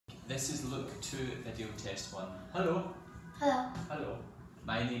This is look 2 video test 1. Hello. Hello. Hello.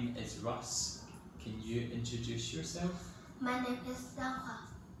 My name is Russ. Can you introduce yourself? My name is Đăng.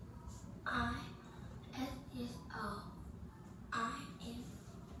 I is old. I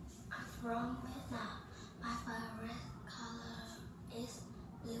am from Vietnam. My favorite color is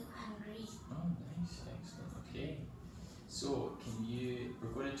blue and green. Oh, nice, excellent. Okay. So, we're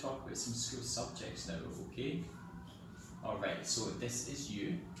going to talk about some school subjects now, okay? Alright, so this is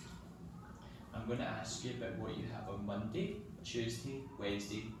you. I'm going to ask you about what you have on Monday, Tuesday,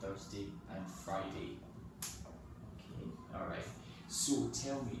 Wednesday, Thursday and Friday. Okay, alright. So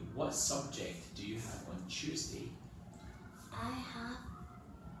tell me, what subject do you have on Tuesday? I have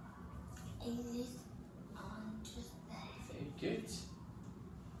English on Tuesday. Very good.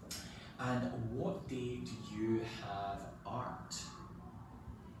 And what day do you have art?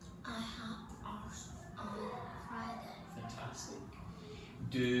 I have art on Friday. Fantastic.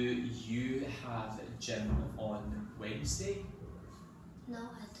 Do you have gym on Wednesday? No, I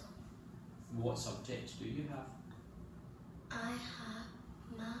don't. What subject do you have? I have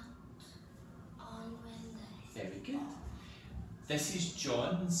math on Wednesday. Very good. This is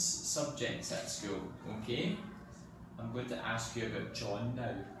John's subjects at school, okay? I'm going to ask you about John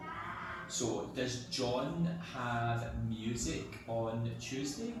now. So, does John have music on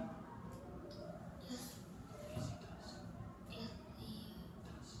Tuesday? Yes. Yes, he does. Yes, he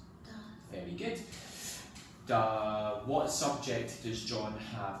does. Very good. What subject does John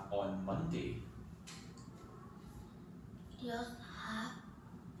have on Monday? Just have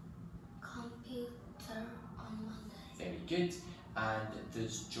computer on Monday. Very good. And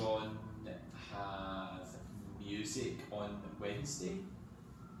does John have music on Wednesday?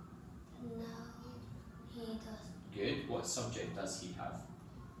 No, he doesn't. Good. What subject does he have?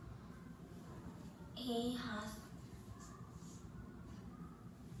 He has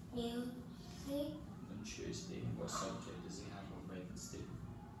music. On Tuesday. What subject does he have on Wednesday?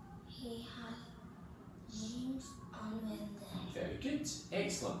 He has games on Wednesday. Very good.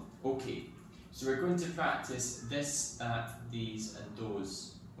 Excellent. Okay. So we're going to practice this, that, these and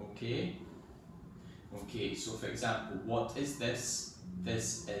those. Okay? Okay, so for example, what is this?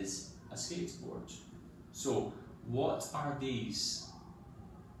 This is a skateboard. So, what are these?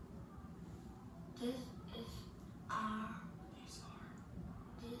 This is our. These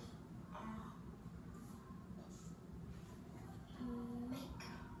are This are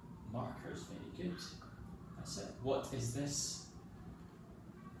maker. markers. Very good. That's it. What is this?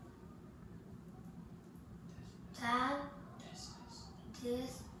 That This is. this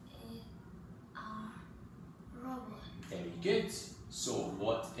is our robot. Very good. So,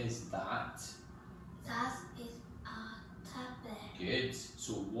 what is that? That is a tablet. Good.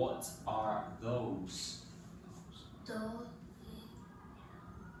 So, what are those? Those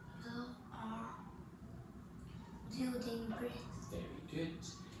are building bricks. Very good.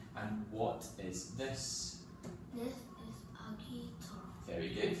 And what is this? This is a guitar. Very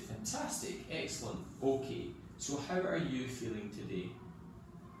good. Fantastic. Excellent. Okay. So, how are you feeling today?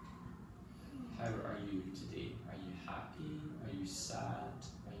 How are you today? Are you happy? Are you sad?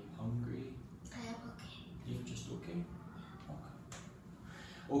 Are you hungry? I am okay. You're just okay?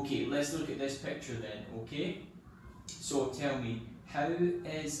 Okay. Okay, let's look at this picture then, okay? So tell me, how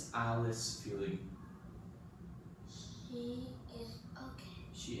is Alice feeling? She is okay.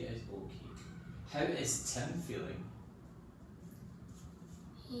 She is okay. How is Tim feeling?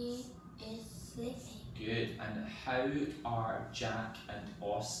 He is sleeping. Good. And how are Jack and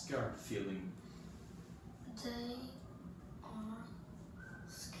Oscar feeling? They are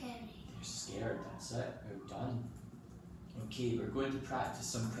scary. They're scared, that's it. Well done. Okay, we're going to practice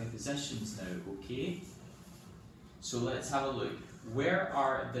some prepositions now, okay? So let's have a look. Where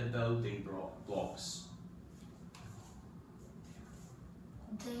are the building blocks?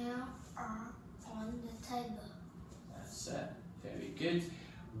 They are on the table. That's it. Very good.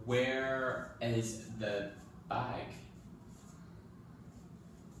 Where is the bag?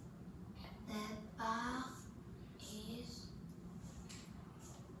 The bag is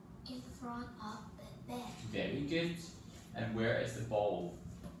in front of the bed. Very good. And where is the ball?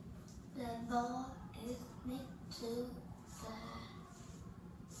 The ball is next to the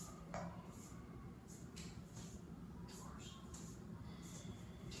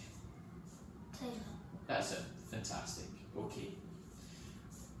table. That's it. Fantastic. Okay.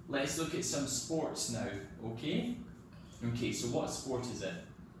 Let's look at some sports now, okay? Okay, so what sport is it?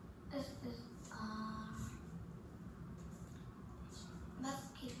 This is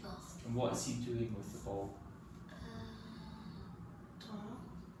basketball. And what is he doing with the ball?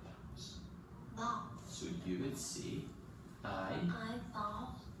 Ball. So you would say, I I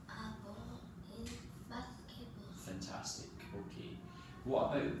bought a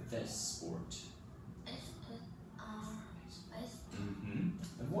What about this sport? It's baseball.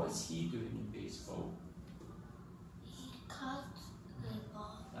 And what is he doing in baseball? He caught the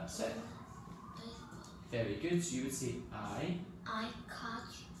ball. That's it. Baseball. Very good. So you would say I. I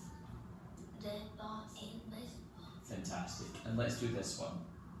caught the ball in baseball. Fantastic. And let's do this one.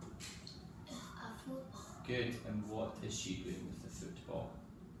 It's a football. Good. And what is she doing with the football?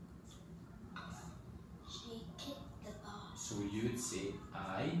 She kicked the ball. So you would say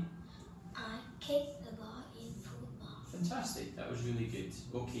I. Kicked the ball in football. Fantastic. That was really good.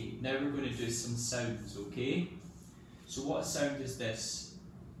 Okay. Now we're going to do some sounds. Okay. So what sound is this?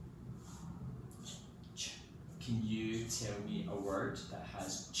 Ch. Can you tell me a word that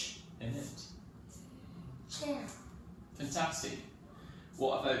has ch in it? Chair. Fantastic.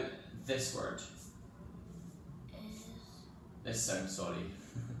 What about this word? Is This sound, sorry.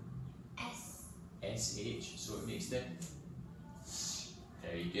 S. SH, so it makes the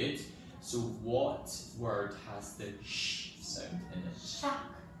very good. So what word has the sh sound in it? Shark.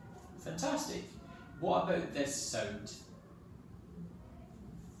 Fantastic. What about this sound?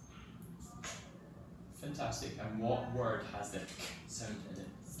 Fantastic. And what word has the k sound in it?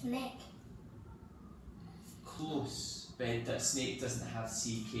 Snake. Close. Bet that snake doesn't have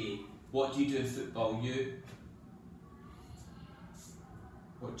CK. What do you do in football? You?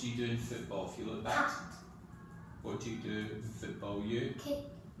 What do you do in football? If you look back, Cat. what do you do in football? You? Kick.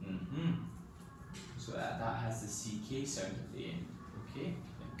 So that has the CK sound at the end. Okay?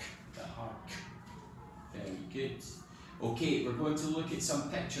 The hard k. Very good. Okay, we're going to look at some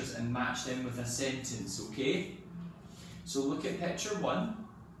pictures and match them with a sentence, okay? So look at picture 1.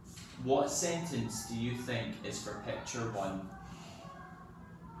 What sentence do you think is for picture 1?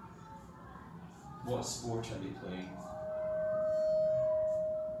 What sport are they playing?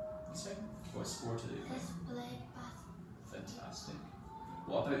 What sport are they playing? Let's play basketball. Fantastic.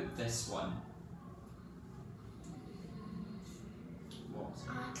 What about this one? What's it?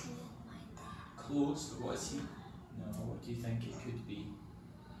 I clean my dad. Close, but what is he? No, what do you think it could be?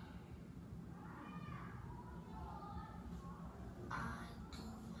 I do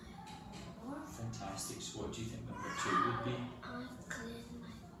my homework. Fantastic. So what do you think number 2 would be? I clean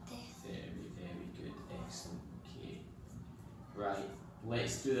my desk. Very, very good. Excellent. Okay. Right.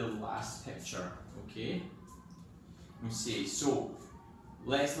 Let's do the last picture. Okay. We'll see. So,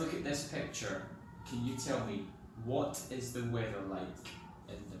 let's look at this picture. Can you tell me what is the weather like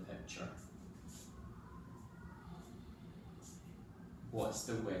in the picture? What's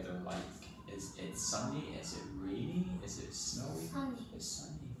the weather like? Is it sunny? Is it rainy? Is it snowy? Sunny. It's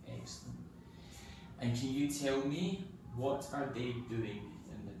sunny. Excellent. And can you tell me what are they doing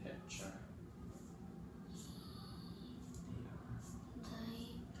in the picture? They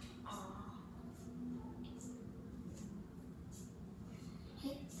are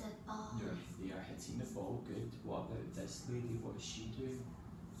hit the ball. They are hitting the ball. Good. What about this lady? What is she doing?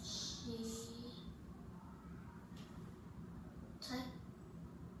 She took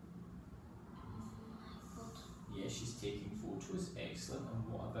my photo. Yeah, she's taking photos. Excellent.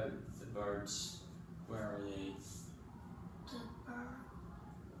 And what about the birds? Where are they? The bird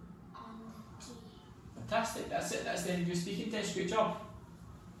on the tree. Fantastic. That's it. That's the end of your speaking test. Great job.